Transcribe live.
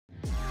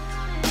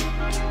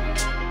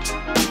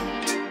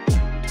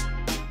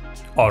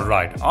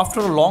Alright, after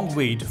a long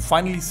wait,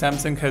 finally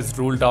Samsung has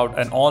rolled out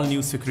an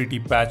all-new security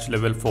patch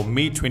level for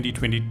May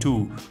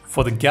 2022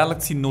 for the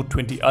Galaxy Note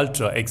 20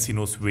 Ultra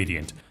Exynos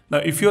variant. Now,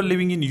 if you're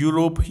living in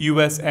Europe,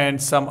 US and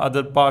some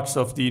other parts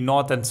of the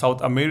North and South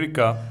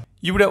America,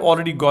 you would have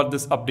already got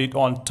this update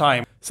on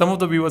time. Some of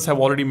the viewers have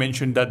already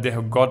mentioned that they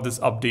have got this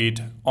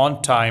update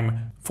on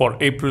time for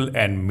April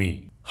and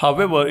May.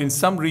 However, in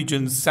some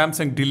regions,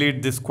 Samsung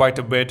delayed this quite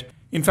a bit.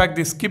 In fact,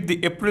 they skipped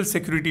the April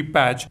security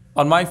patch.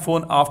 On my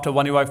phone after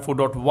One UI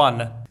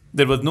 4.1,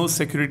 there was no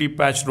security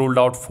patch rolled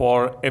out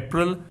for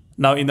April.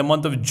 Now in the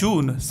month of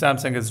June,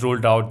 Samsung has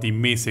rolled out the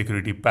May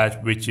security patch,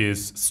 which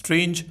is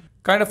strange,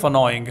 kind of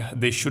annoying.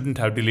 They shouldn't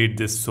have delayed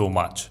this so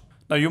much.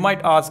 Now you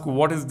might ask,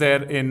 what is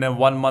there in a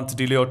 1 month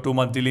delay or 2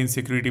 month delay in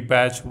security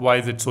patch? Why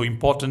is it so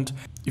important?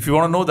 If you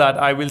want to know that,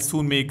 I will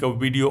soon make a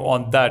video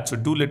on that. So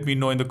do let me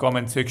know in the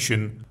comment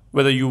section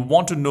whether you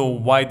want to know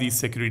why these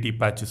security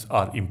patches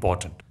are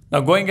important. Now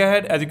going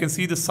ahead, as you can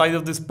see the size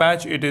of this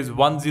patch, it is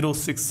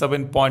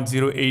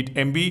 1067.08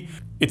 MB.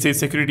 It's a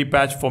security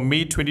patch for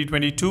May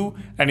 2022,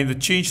 and in the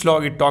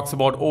changelog it talks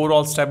about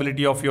overall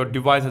stability of your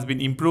device has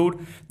been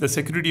improved. The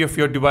security of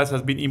your device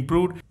has been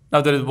improved. Now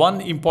there is one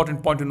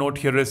important point to note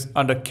here is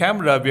under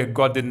camera we have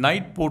got the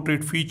night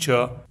portrait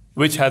feature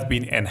which has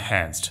been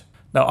enhanced.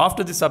 Now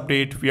after this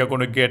update we are going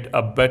to get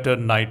a better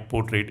night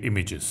portrait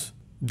images.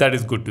 That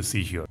is good to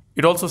see here.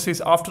 It also says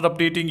after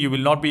updating, you will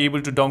not be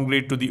able to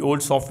downgrade to the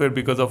old software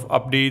because of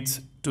updates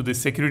to the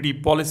security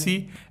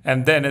policy.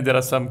 And then there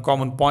are some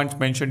common points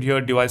mentioned here: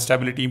 device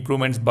stability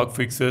improvements, bug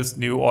fixes,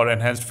 new or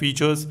enhanced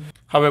features.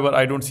 However,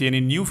 I don't see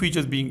any new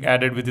features being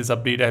added with this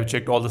update. I have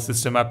checked all the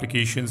system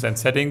applications and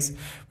settings.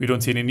 We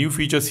don't see any new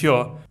features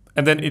here.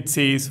 And then it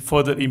says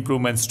further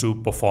improvements to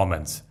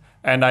performance.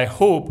 And I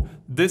hope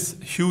this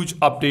huge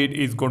update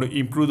is going to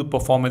improve the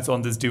performance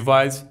on this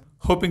device,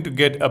 hoping to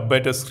get a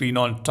better screen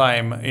on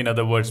time, in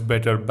other words,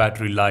 better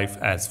battery life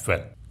as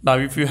well. Now,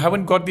 if you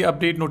haven't got the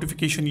update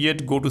notification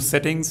yet, go to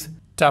settings,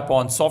 tap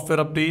on software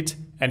update,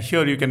 and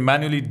here you can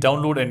manually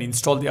download and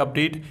install the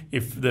update.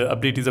 If the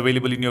update is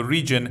available in your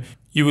region,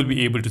 you will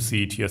be able to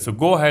see it here. So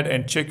go ahead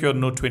and check your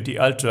Note 20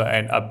 Ultra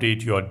and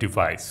update your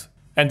device.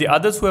 And the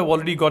others who have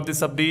already got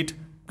this update,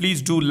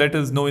 please do let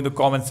us know in the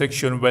comment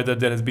section whether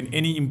there has been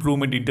any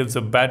improvement in terms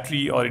of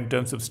battery or in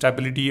terms of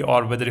stability,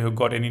 or whether you have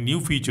got any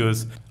new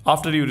features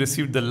after you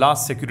received the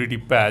last security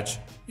patch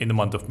in the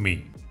month of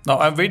May. Now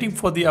I'm waiting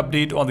for the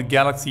update on the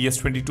Galaxy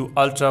S22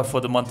 Ultra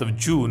for the month of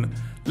June.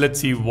 Let's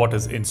see what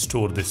is in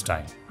store this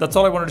time. That's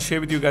all I wanted to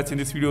share with you guys in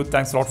this video.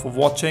 Thanks a lot for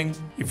watching.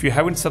 If you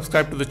haven't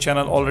subscribed to the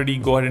channel already,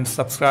 go ahead and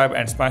subscribe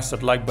and smash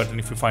that like button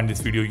if you find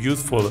this video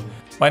useful.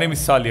 My name is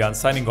Salian,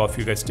 signing off.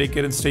 You guys take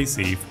care and stay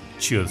safe.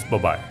 Cheers.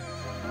 Bye-bye.